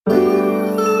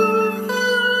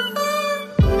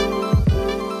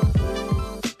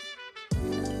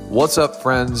What's up,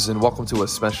 friends, and welcome to a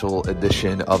special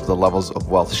edition of the Levels of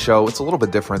Wealth show. It's a little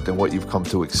bit different than what you've come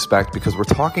to expect because we're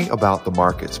talking about the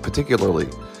markets, particularly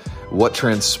what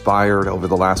transpired over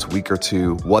the last week or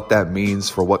two, what that means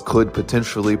for what could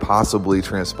potentially, possibly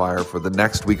transpire for the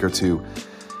next week or two.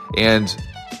 And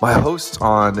my hosts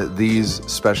on these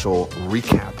special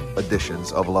recap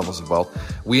editions of Levels of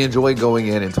Wealth, we enjoy going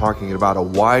in and talking about a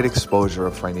wide exposure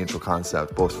of financial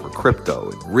concepts, both for crypto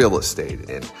and real estate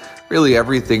and really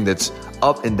everything that's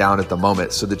up and down at the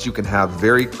moment so that you can have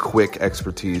very quick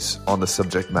expertise on the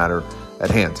subject matter at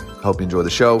hand. I hope you enjoy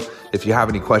the show. If you have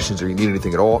any questions or you need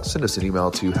anything at all, send us an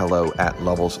email to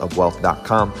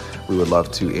hello@levelsofwealth.com. We would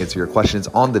love to answer your questions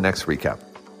on the next recap.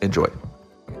 Enjoy.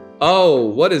 Oh,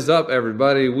 what is up,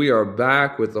 everybody? We are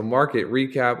back with the market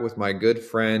recap with my good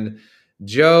friend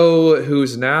Joe,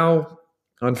 who's now,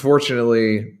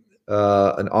 unfortunately,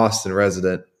 an Austin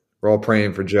resident. We're all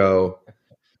praying for Joe.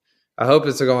 I hope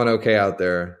it's going okay out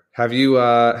there. Have you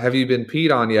been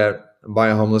peed on yet by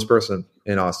a homeless person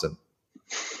in Austin?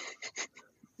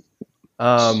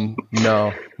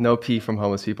 No pee from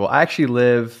homeless people.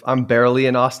 I'm barely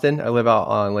in Austin. I live out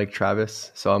on Lake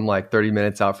Travis, so I'm like 30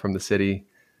 minutes out from the city.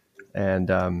 And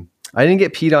I didn't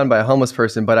get peed on by a homeless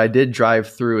person, but I did drive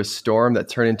through a storm that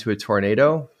turned into a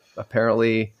tornado.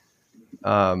 Apparently,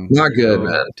 not good,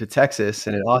 man. To Texas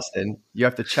and in Austin, you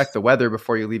have to check the weather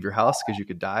before you leave your house because you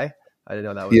could die. I didn't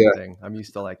know that was a thing. I'm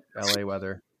used to like LA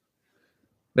weather.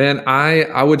 Man,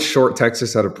 I would short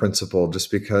Texas out of principle just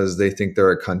because they think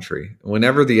they're a country.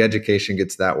 Whenever the education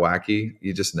gets that wacky,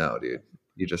 you just know, dude.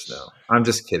 You just know. I'm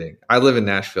just kidding. I live in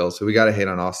Nashville, so we got to hate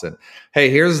on Austin. Hey,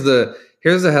 here's the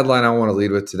headline I want to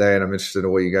lead with today, and I'm interested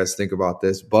in what you guys think about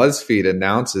this. BuzzFeed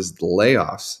announces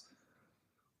layoffs.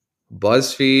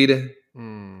 BuzzFeed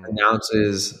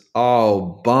announces,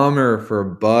 bummer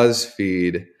for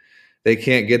BuzzFeed. They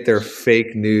can't get their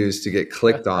fake news to get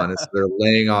clicked on. So they're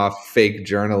laying off fake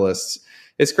journalists.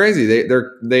 It's crazy.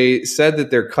 They said that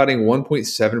they're cutting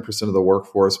 1.7% of the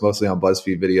workforce, mostly on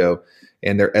BuzzFeed video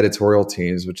and their editorial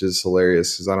teams, which is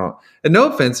hilarious because and no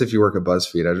offense if you work at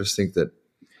BuzzFeed.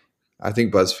 I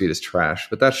think BuzzFeed is trash,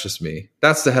 but that's just me.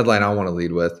 That's the headline I want to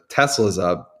lead with. Tesla's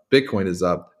up. Bitcoin is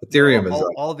up. Ethereum is up.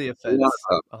 All the offense.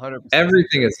 100%.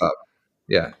 Everything is up.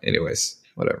 Yeah. Anyways,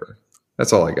 whatever.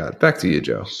 That's all I got. Back to you,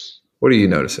 Joe. What are you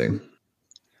noticing?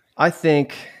 I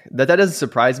think that doesn't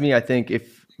surprise me. I think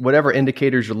if whatever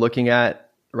indicators you're looking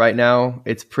at right now,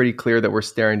 it's pretty clear that we're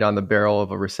staring down the barrel of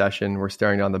a recession. We're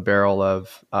staring down the barrel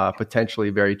of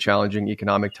potentially very challenging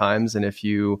economic times. And if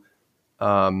you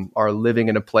are living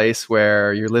in a place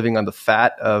where you're living on the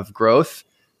fat of growth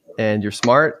and you're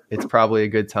smart, it's probably a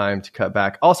good time to cut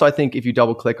back. Also, I think if you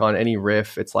double click on any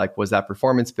riff, it's like, was that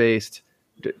performance based?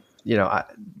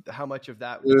 How much of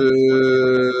that was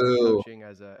coaching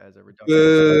as a reduction?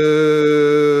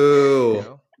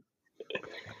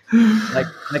 Like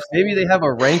maybe they have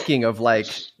a ranking of like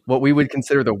what we would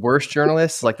consider the worst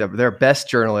journalists, like their best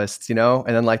journalists, and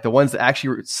then like the ones that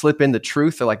actually slip in the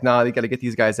truth. They're like, nah, they got to get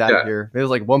these guys out of here. It was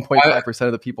like 1.5%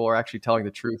 of the people are actually telling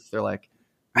the truth. They're like,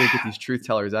 we get these truth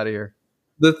tellers out of here.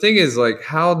 The thing is, like,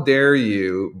 how dare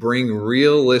you bring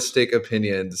realistic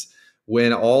opinions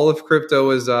when all of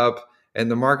crypto is up and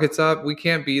the market's up? We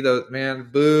can't be those, man.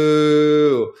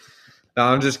 Boo. No,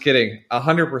 I'm just kidding.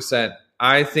 100%.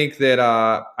 I think that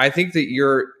I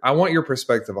want your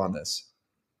perspective on this.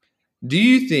 Do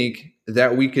you think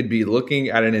that we could be looking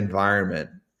at an environment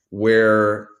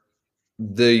where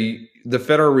the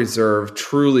Federal Reserve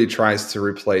truly tries to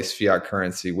replace fiat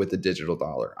currency with the digital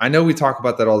dollar? I know we talk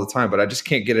about that all the time, but I just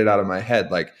can't get it out of my head.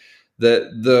 Like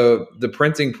the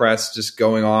printing press just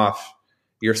going off.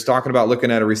 You're talking about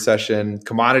looking at a recession.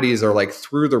 Commodities are like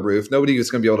through the roof. Nobody is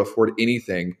going to be able to afford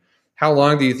anything. How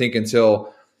long do you think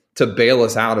until to bail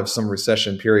us out of some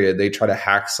recession period, they try to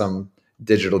hack some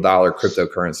digital dollar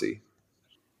cryptocurrency?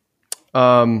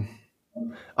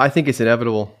 I think it's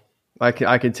inevitable.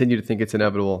 I continue to think it's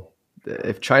inevitable.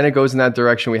 If China goes in that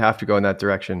direction, we have to go in that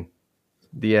direction.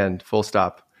 The end. Full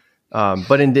stop.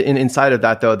 But inside of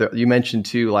that, though, you mentioned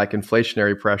too, like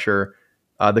inflationary pressure.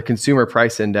 The consumer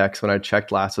price index, when I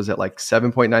checked last, was at like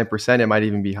 7.9%. It might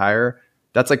even be higher.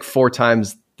 That's like 4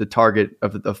 times the target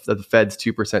of the Fed's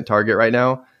 2% target right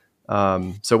now.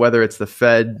 So whether it's the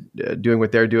Fed doing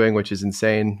what they're doing, which is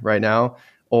insane right now,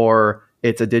 or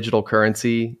it's a digital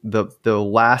currency, the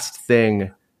last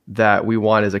thing that we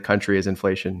want as a country is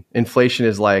inflation. Inflation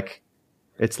is like,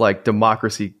 it's like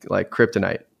democracy, like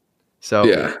kryptonite. So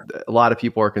a lot of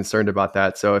people are concerned about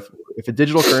that. So if a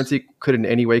digital currency could in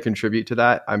any way contribute to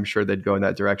that, I'm sure they'd go in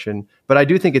that direction. But I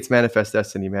do think it's manifest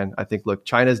destiny, man. I think, look,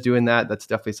 China's doing that. That's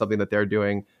definitely something that they're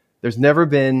doing. There's never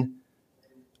been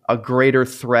a greater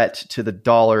threat to the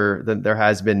dollar than there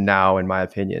has been now, in my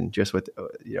opinion, just with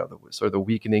sort of the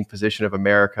weakening position of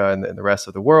America and the rest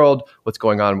of the world, what's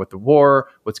going on with the war,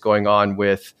 what's going on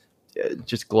with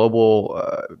just global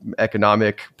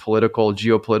economic, political,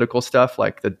 geopolitical stuff.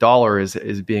 Like the dollar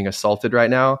is being assaulted right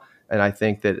now. And I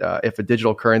think that if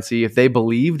they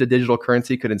believed a digital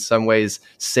currency could in some ways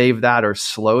save that or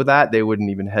slow that, they wouldn't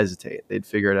even hesitate. They'd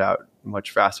figure it out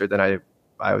much faster than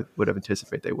I would have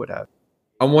anticipated they would have.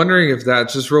 I'm wondering if that,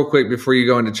 just real quick before you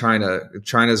go into China,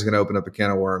 China's going to open up a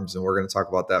can of worms, and we're going to talk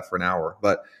about that for an hour.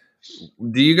 But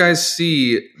do you guys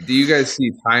see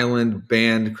Thailand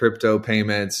banned crypto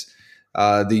payments?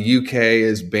 The UK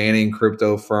is banning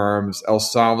crypto firms. El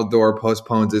Salvador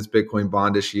postpones its Bitcoin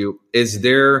bond issue.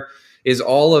 Is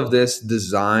all of this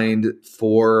designed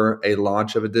for a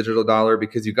launch of a digital dollar?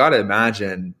 Because you got to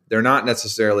imagine they're not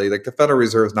necessarily, like, the Federal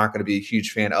Reserve is not going to be a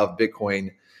huge fan of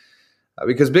Bitcoin,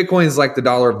 because Bitcoin is like the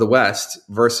dollar of the West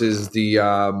versus the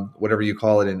whatever you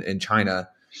call it in China.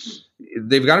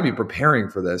 They've got to be preparing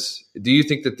for this. Do you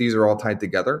think that these are all tied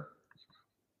together?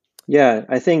 Yeah,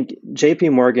 I think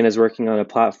JP Morgan is working on a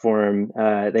platform.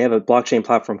 They have a blockchain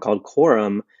platform called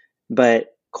Quorum,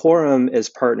 but Quorum is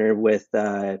partnered with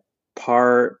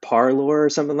Parlor or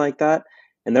something like that.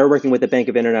 And they're working with the Bank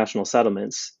of International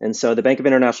Settlements. And so the Bank of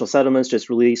International Settlements just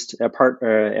released a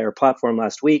platform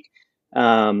last week,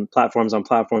 platforms on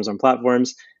platforms on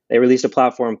platforms. They released a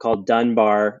platform called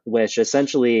Dunbar, which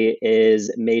essentially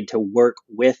is made to work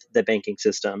with the banking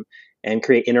system and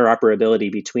create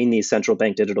interoperability between these central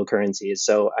bank digital currencies.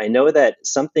 So I know that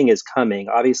something is coming.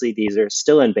 Obviously, these are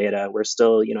still in beta. We're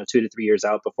still, 2 to 3 years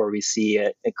out before we see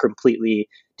a completely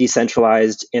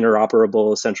decentralized,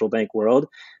 interoperable central bank world.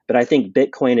 But I think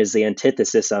Bitcoin is the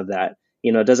antithesis of that.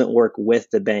 It doesn't work with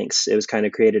the banks. It was kind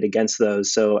of created against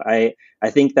those. So I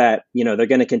think that, they're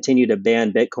going to continue to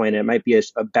ban Bitcoin. It might be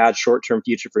a bad short-term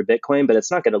future for Bitcoin, but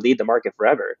it's not going to lead the market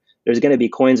forever. There's going to be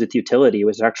coins with utility,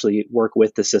 which actually work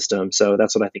with the system. So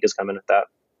that's what I think is coming with that.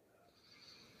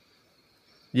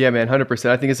 Yeah, man, 100%.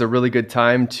 I think it's a really good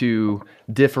time to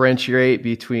differentiate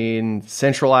between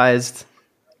centralized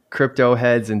crypto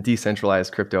heads and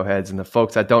decentralized crypto heads. And the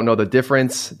folks that don't know the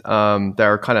difference, that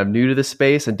are kind of new to the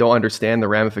space and don't understand the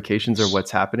ramifications of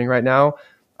what's happening right now,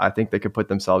 I think they could put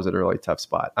themselves at a really tough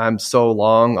spot. I'm so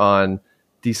long on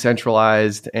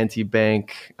decentralized,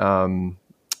 anti-bank,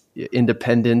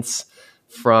 independence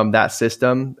from that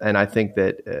system. And I think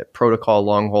that protocol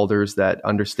long holders that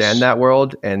understand that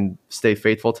world and stay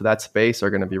faithful to that space are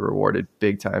going to be rewarded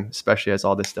big time, especially as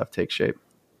all this stuff takes shape.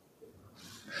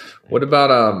 What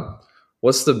about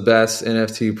what's the best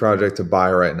NFT project to buy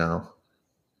right now,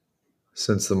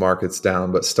 since the market's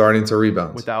down but starting to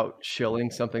rebound? Without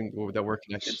shilling something that we're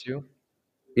connected to?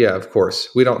 Yeah, of course.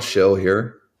 We don't shill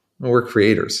here. We're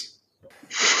creators.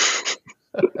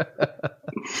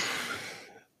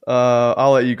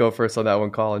 I'll let you go first on that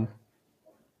one, Collin.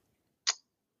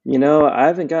 I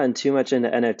haven't gotten too much into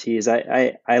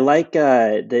NFTs. I like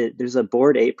there's a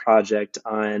Bored Ape project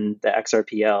on the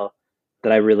XRPL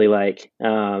that I really like.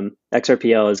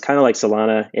 XRPL is kind of like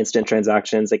Solana instant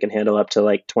transactions. They can handle up to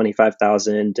like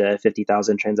 25,000 to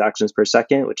 50,000 transactions per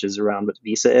second, which is around what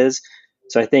Visa is.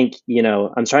 So I think,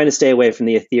 I'm trying to stay away from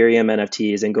the Ethereum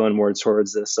NFTs and going more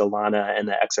towards the Solana and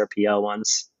the XRPL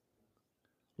ones.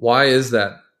 Why is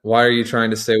that? Why are you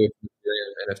trying to stay with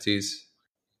Ethereum NFTs?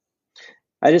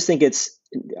 I just think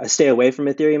I stay away from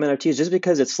Ethereum NFTs just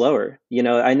because it's slower.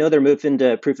 I know they're moving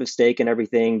to proof of stake and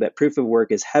everything, but proof of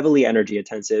work is heavily energy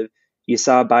intensive. You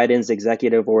saw Biden's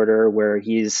executive order where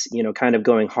he's, kind of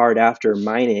going hard after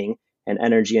mining and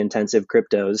energy intensive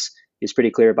cryptos. He's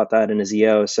pretty clear about that in his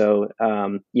EO. So,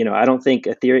 I don't think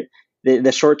Ethereum,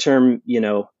 the short term,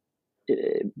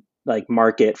 like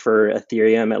market for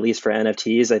Ethereum, at least for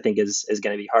NFTs, I think is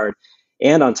going to be hard.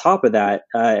 And on top of that,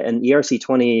 an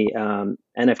ERC20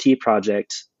 NFT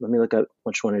project, let me look up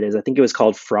which one it is. I think it was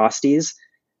called Frosties.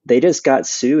 They just got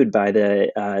sued by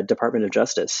the Department of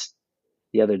Justice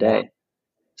the other day. Wow.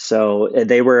 So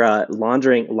they were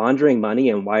laundering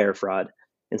money and wire fraud.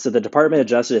 And so the Department of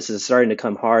Justice is starting to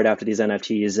come hard after these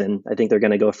NFTs. And I think they're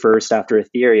going to go first after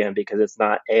Ethereum because it's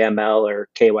not AML or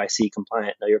KYC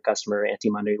compliant, know your customer,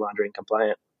 anti-money laundering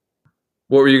compliant.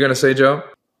 What were you going to say, Joe?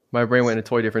 My brain went in a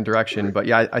totally different direction. But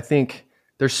yeah, I think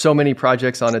there's so many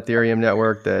projects on Ethereum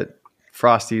network that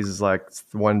Frosties is like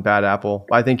one bad apple.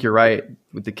 I think you're right.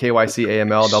 With the KYC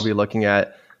AML, they'll be looking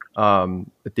at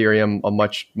Ethereum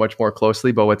much more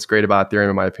closely. But what's great about Ethereum,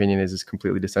 in my opinion, is it's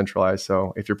completely decentralized.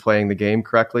 So if you're playing the game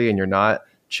correctly and you're not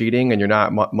cheating and you're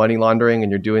not money laundering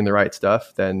and you're doing the right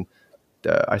stuff, then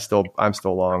I'm still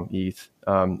long ETH.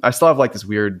 I still have like this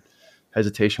weird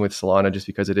hesitation with Solana just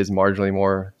because it is marginally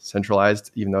more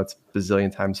centralized, even though it's a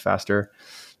bazillion times faster.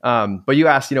 But you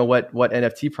asked, what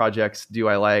NFT projects do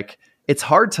I like? It's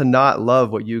hard to not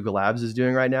love what Yuga Labs is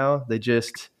doing right now.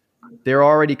 They're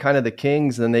already kind of the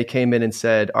kings, and then they came in and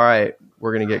said, all right,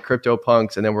 we're going to get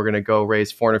CryptoPunks, and then we're going to go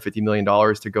raise $450 million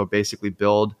to go basically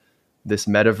build this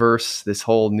metaverse, this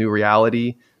whole new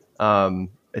reality.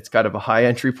 It's kind of a high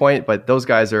entry point, but those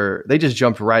guys they just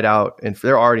jumped right out, and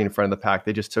they're already in front of the pack.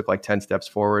 They just took like 10 steps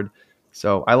forward.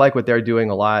 So I like what they're doing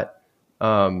a lot.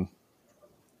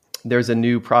 There's a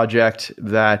new project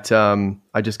that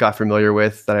I just got familiar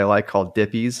with that I like called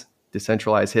Dippies,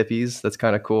 Decentralized Hippies. That's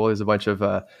kind of cool. There's a bunch of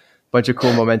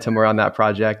cool momentum around that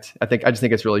project. I just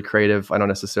think it's really creative. I don't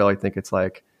necessarily think it's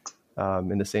like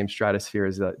in the same stratosphere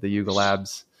as the Yuga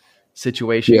Labs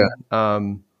situation. Yeah.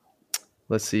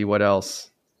 Let's see what else.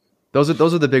 Those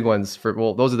are the big ones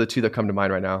those are the two that come to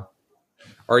mind right now.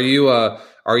 Are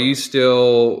you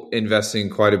still investing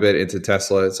quite a bit into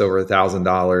Tesla? It's over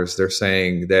 $1,000. They're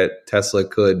saying that Tesla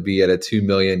could be at a 2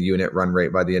 million unit run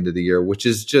rate by the end of the year, which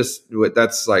is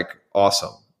that's like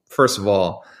awesome. First of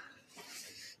all,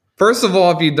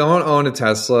 if you don't own a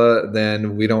Tesla,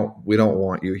 then we don't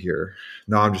want you here.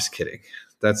 No, I'm just kidding.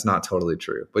 That's not totally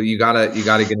true. But you gotta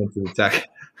get into the tech.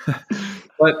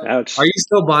 But ouch. Are you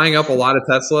still buying up a lot of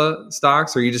Tesla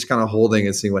stocks, or are you just kind of holding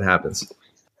and seeing what happens?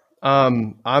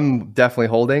 I'm definitely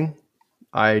holding.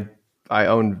 I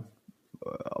own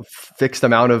a fixed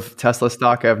amount of Tesla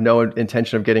stock. I have no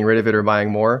intention of getting rid of it or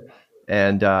buying more.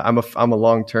 And I'm a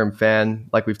long-term fan,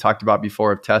 like we've talked about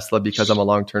before, of Tesla because I'm a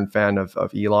long-term fan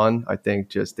of Elon. I think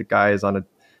just the guy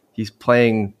he's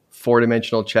playing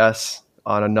four-dimensional chess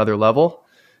on another level.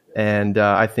 And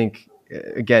I think,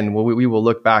 again, we will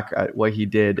look back at what he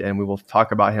did, and we will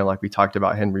talk about him like we talked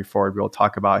about Henry Ford. We'll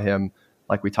talk about him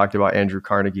like we talked about Andrew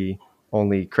Carnegie,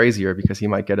 only crazier because he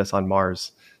might get us on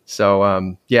Mars.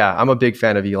 So yeah, I'm a big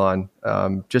fan of Elon,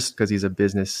 just because he's a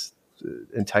business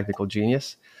and technical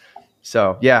genius.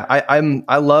 So yeah,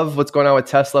 I love what's going on with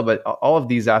Tesla, but all of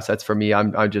these assets for me,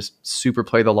 I just super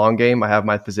play the long game. I have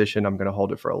my position. I'm going to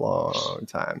hold it for a long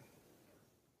time.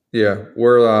 Yeah,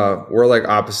 we're like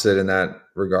opposite in that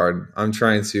regard. I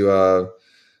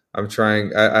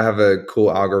have a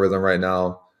cool algorithm right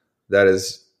now that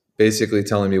is basically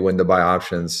telling me when to buy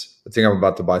options. I think I'm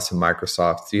about to buy some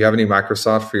Microsoft. Do you have any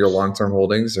Microsoft for your long-term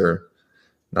holdings, or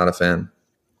not a fan?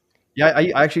 Yeah,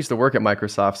 I actually used to work at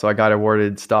Microsoft, so I got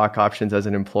awarded stock options as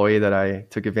an employee that I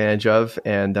took advantage of.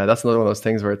 And that's another one of those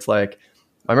things where it's like,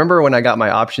 I remember when I got my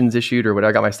options issued, or when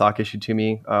I got my stock issued to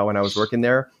me when I was working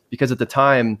there, because at the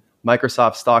time,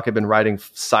 Microsoft stock had been riding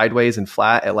sideways and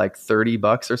flat at like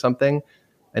 $30 or something.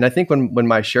 And I think when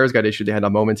my shares got issued, they had a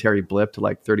momentary blip to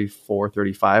like 34,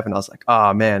 35. And I was like,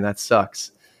 oh man, that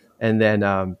sucks. And then,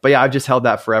 but yeah, I've just held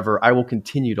that forever. I will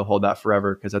continue to hold that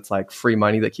forever because it's like free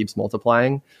money that keeps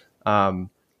multiplying. But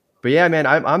yeah, man,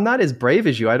 I'm not as brave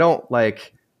as you. I don't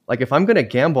like if I'm going to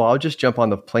gamble, I'll just jump on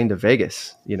the plane to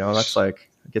Vegas. That's like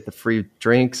get the free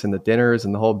drinks and the dinners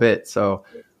and the whole bit. So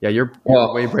yeah, you're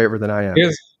way braver than I am.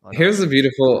 Here's the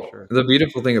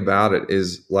beautiful thing about it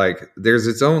is like there's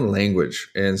its own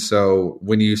language. And so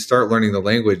when you start learning the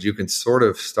language, you can sort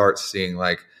of start seeing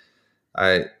like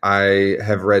I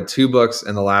have read 2 books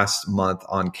in the last month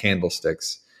on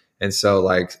candlesticks. And so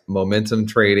like momentum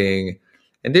trading.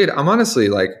 And dude, I'm honestly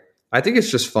like, I think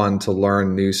it's just fun to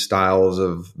learn new styles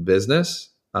of business.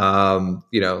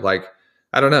 Like,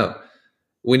 I don't know.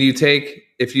 If you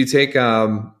take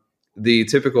the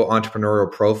typical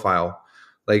entrepreneurial profile,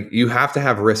 like you have to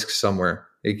have risk somewhere.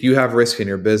 Like you have risk in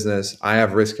your business. I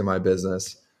have risk in my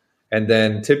business. And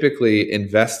then typically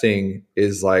investing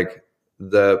is like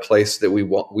the place that we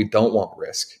don't want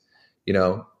risk,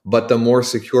 but the more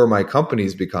secure my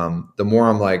companies become, the more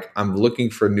I'm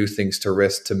looking for new things to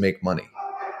risk to make money.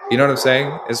 You know what I'm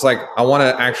saying? It's like, I want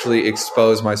to actually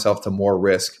expose myself to more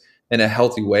risk in a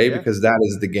healthy way because that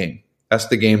is the game. That's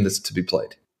the game that's to be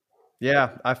played.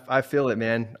 Yeah, I feel it,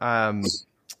 man.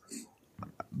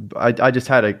 I just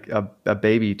had a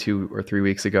baby 2 or 3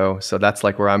 weeks ago, so that's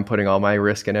like where I'm putting all my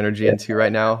risk and energy into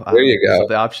right now. There you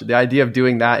go. So the idea of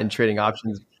doing that and trading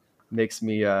options makes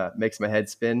my head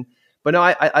spin. But no,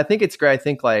 I think it's great. I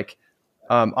think like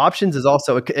options is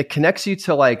also it connects you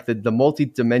to like the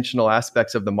multi-dimensional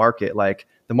aspects of the market. Like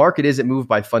the market isn't moved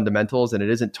by fundamentals, and it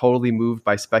isn't totally moved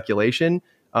by speculation,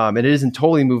 and it isn't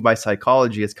totally moved by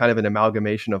psychology. It's kind of an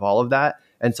amalgamation of all of that.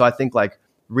 And so I think like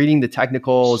reading the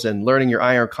technicals and learning your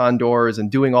iron condors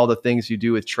and doing all the things you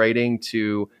do with trading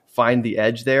to find the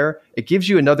edge there, it gives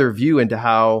you another view into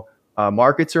how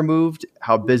markets are moved,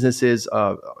 how businesses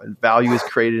value is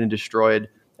created and destroyed.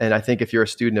 And I think if you're a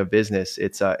student of business,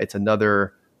 it's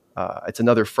another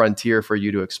frontier for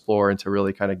you to explore and to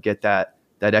really kind of get that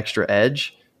extra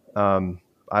edge.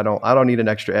 I don't need an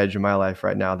extra edge in my life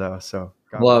right now though. So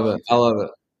God Love bless it. you I too. love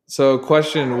it. So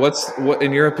question, what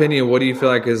in your opinion, what do you feel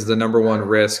like is the number one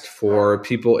risk for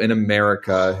people in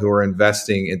America who are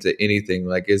investing into anything?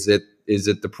 Like, is it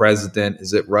the president?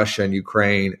 Is it Russia and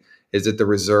Ukraine? Is it the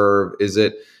reserve? Is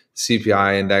it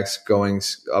CPI index going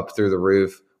up through the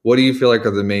roof? What do you feel like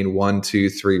are the main 1, 2,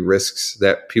 3 risks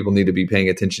that people need to be paying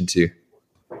attention to?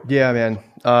 Yeah,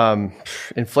 man.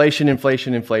 Inflation.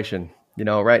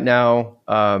 Right now,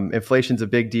 inflation's a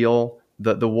big deal.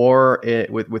 The war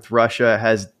with Russia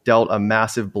has dealt a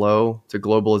massive blow to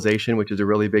globalization, which is a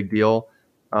really big deal.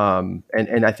 And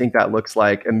I think that looks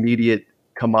like immediate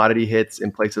commodity hits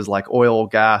in places like oil,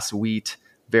 gas, wheat,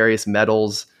 various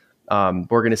metals. We're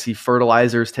going to see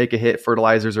fertilizers take a hit.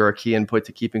 Fertilizers are a key input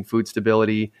to keeping food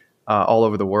stability all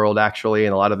over the world, actually,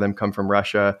 and a lot of them come from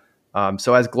Russia.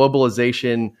 So as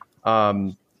globalization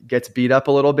gets beat up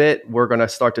a little bit, we're going to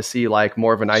start to see like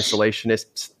more of an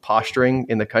isolationist posturing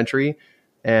in the country.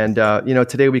 And,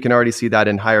 today we can already see that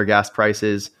in higher gas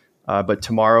prices. But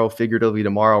figuratively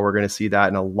tomorrow, we're going to see that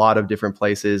in a lot of different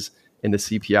places in the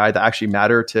CPI that actually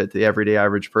matter to the everyday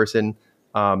average person.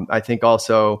 I think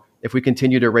also if we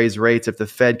continue to raise rates, if the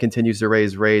Fed continues to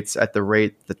raise rates at the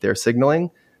rate that they're signaling,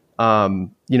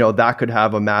 that could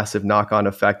have a massive knock-on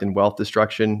effect in wealth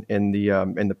destruction in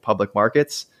the public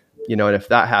markets. And if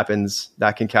that happens,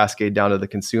 that can cascade down to the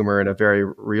consumer in a very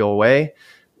real way.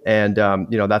 And,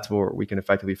 that's where we can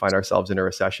effectively find ourselves in a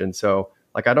recession. So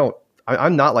like,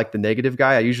 I'm not like the negative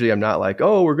guy. I usually am not like,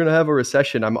 oh, we're going to have a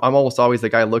recession. I'm almost always the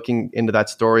guy looking into that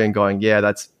story and going, yeah,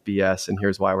 that's BS. And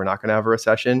here's why we're not going to have a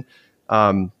recession.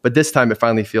 But this time it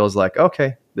finally feels like,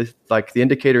 okay, like the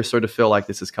indicators sort of feel like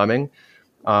this is coming.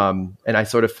 And I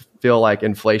sort of feel like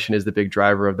inflation is the big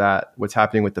driver of that. What's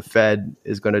happening with the Fed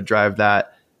is going to drive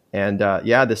that. And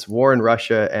this war in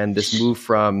Russia and this move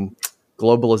from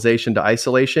globalization to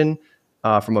isolation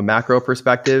from a macro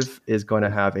perspective is going to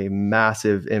have a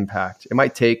massive impact. It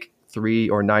might take 3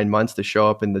 or 9 months to show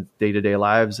up in the day-to-day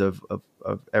lives of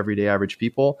everyday average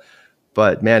people.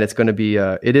 But man, it is going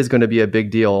to be a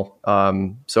big deal.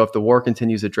 So if the war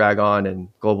continues to drag on and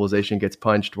globalization gets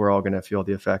punched, we're all going to feel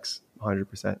the effects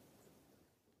 100%.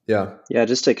 Yeah. Yeah.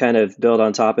 Just to kind of build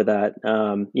on top of that,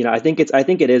 I think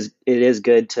it is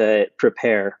good to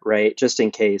prepare, right? Just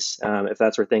in case, if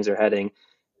that's where things are heading.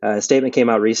 A statement came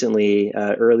out recently,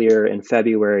 earlier in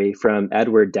February, from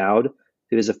Edward Dowd,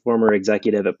 who is a former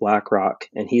executive at BlackRock.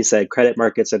 And he said credit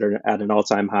markets are at an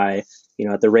all-time high,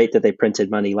 at the rate that they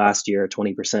printed money last year,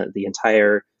 20%. The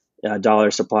entire dollar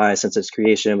supply since its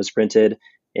creation was printed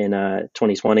in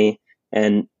 2020.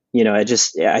 And,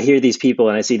 I hear these people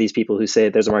and I see these people who say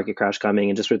there's a market crash coming,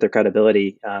 and just with their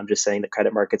credibility, just saying that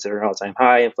credit markets are at an all-time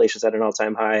high, inflation's at an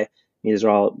all-time high. These are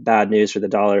all bad news for the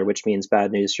dollar, which means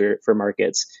bad news for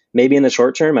markets. Maybe in the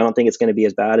short term, I don't think it's going to be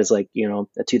as bad as a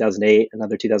 2008,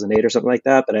 another 2008 or something like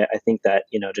that. But I think that,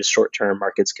 just short term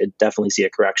markets could definitely see a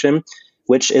correction,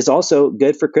 which is also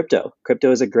good for crypto.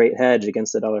 Crypto is a great hedge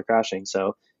against the dollar crashing.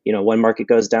 So, one market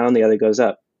goes down, the other goes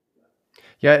up.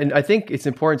 Yeah, and I think it's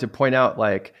important to point out,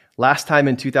 like last time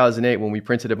in 2008, when we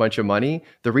printed a bunch of money,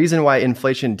 the reason why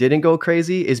inflation didn't go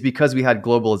crazy is because we had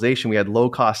globalization. We had low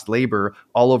cost labor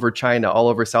all over China, all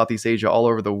over Southeast Asia, all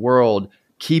over the world,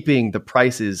 keeping the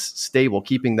prices stable,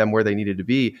 keeping them where they needed to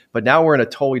be. But now we're in a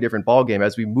totally different ballgame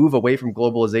as we move away from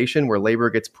globalization, where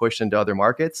labor gets pushed into other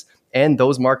markets, and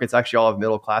those markets actually all have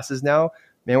middle classes now.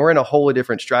 Man, we're in a wholly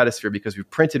different stratosphere because we've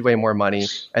printed way more money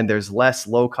and there's less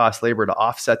low-cost labor to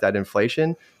offset that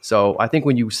inflation. So I think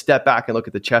when you step back and look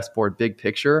at the chessboard big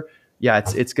picture,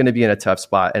 it's going to be in a tough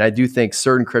spot. And I do think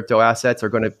certain crypto assets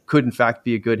could in fact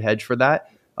be a good hedge for that.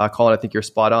 Collin, I think you're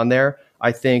spot on there.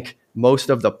 I think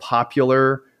most of the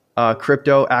popular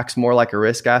crypto acts more like a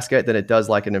risk asset than it does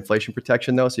like an inflation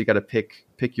protection, though. So you got to pick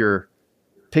your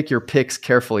picks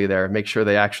carefully there. Make sure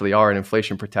they actually are an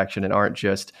inflation protection and aren't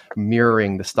just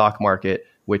mirroring the stock market,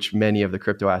 which many of the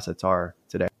crypto assets are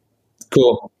today.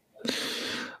 Cool.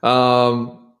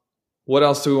 What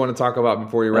else do we want to talk about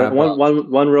before we wrap up?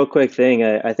 One real quick thing.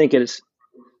 I think it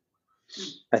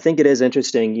is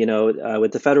interesting,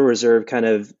 with the Federal Reserve kind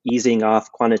of easing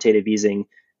off quantitative easing.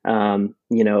 That's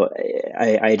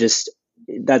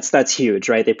huge,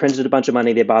 right? They printed a bunch of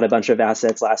money. They bought a bunch of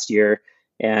assets last year.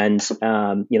 And,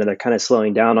 they're kind of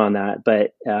slowing down on that.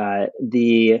 But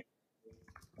the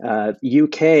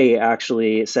UK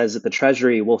actually says that the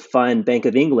Treasury will fund Bank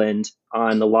of England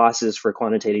on the losses for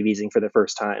quantitative easing for the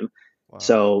first time. Wow.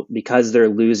 So because they're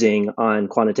losing on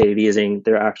quantitative easing,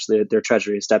 their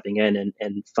treasury is stepping in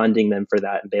and funding them for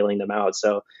that and bailing them out.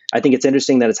 So I think it's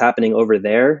interesting that it's happening over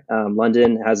there.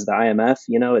 London has the IMF,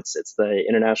 it's the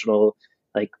international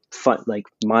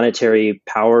monetary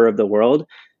power of the world.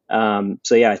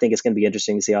 So yeah, I think it's going to be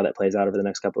interesting to see how that plays out over the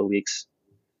next couple of weeks.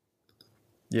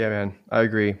 Yeah, man, I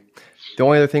agree. The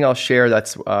only other thing I'll share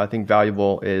that's I think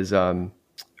valuable is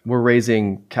we're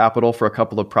raising capital for a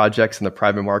couple of projects in the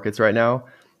private markets right now.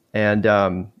 And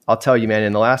I'll tell you, man,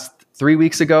 in the last 3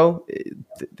 weeks ago,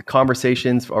 the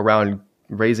conversations around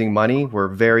raising money were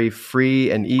very free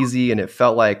and easy. And it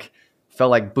felt like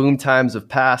boom times have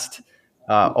passed.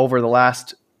 Over the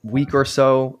last week or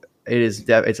so,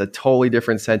 it's a totally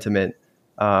different sentiment.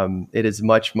 It is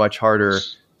much, much harder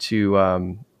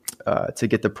to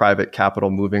get the private capital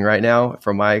moving right now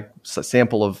from my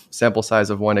sample size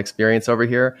of one experience over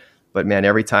here. But man,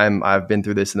 every time I've been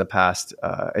through this in the past,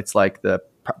 it's like the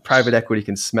private equity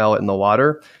can smell it in the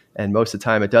water. And most of the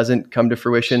time it doesn't come to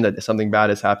fruition that something bad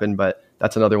has happened. But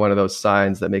that's another one of those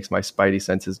signs that makes my spidey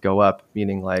senses go up,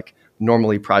 meaning like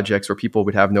normally projects where people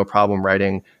would have no problem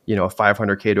writing, a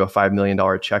 $500K to a $5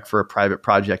 million check for a private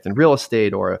project in real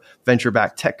estate or a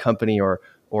venture-backed tech company or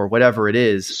whatever it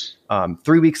is.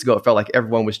 3 weeks ago, it felt like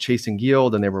everyone was chasing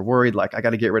yield and they were worried, like, I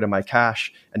got to get rid of my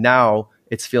cash. And now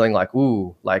it's feeling like,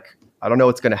 ooh, like, I don't know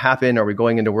what's going to happen. Are we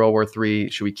going into World War III?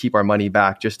 Should we keep our money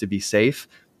back just to be safe?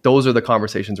 Those are the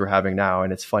conversations we're having now.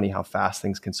 And it's funny how fast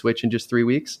things can switch in just 3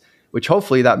 weeks, which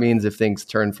hopefully that means if things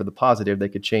turn for the positive, they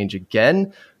could change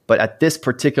again. But at this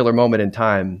particular moment in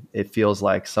time, it feels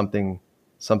like something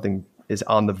is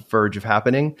on the verge of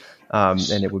happening.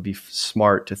 And it would be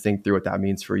smart to think through what that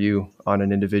means for you on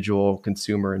an individual,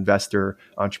 consumer, investor,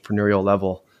 entrepreneurial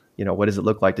level. What does it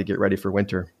look like to get ready for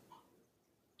winter?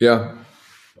 Yeah,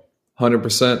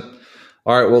 100%.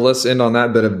 All right, well, let's end on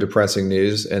that bit of depressing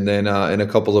news. And then in a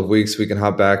couple of weeks, we can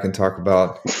hop back and talk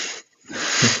about...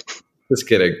 Just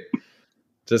kidding.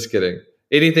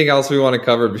 Anything else we want to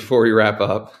cover before we wrap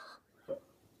up?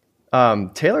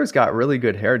 Taylor's got really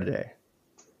good hair today.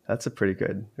 That's a pretty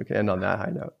good. We can end on that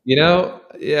high note.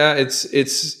 Yeah,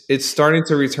 it's starting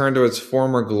to return to its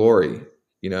former glory.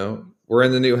 We're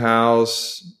in the new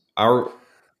house. Our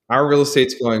real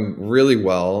estate's going really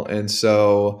well, and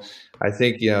so I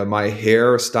think my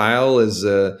hairstyle is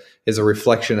a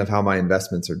reflection of how my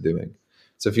investments are doing.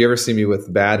 So if you ever see me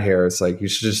with bad hair, it's like you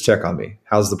should just check on me.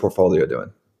 How's the portfolio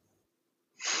doing?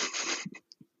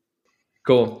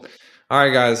 Cool. All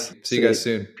right, guys. See you guys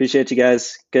soon. Appreciate you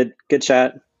guys. Good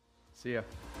chat. See ya.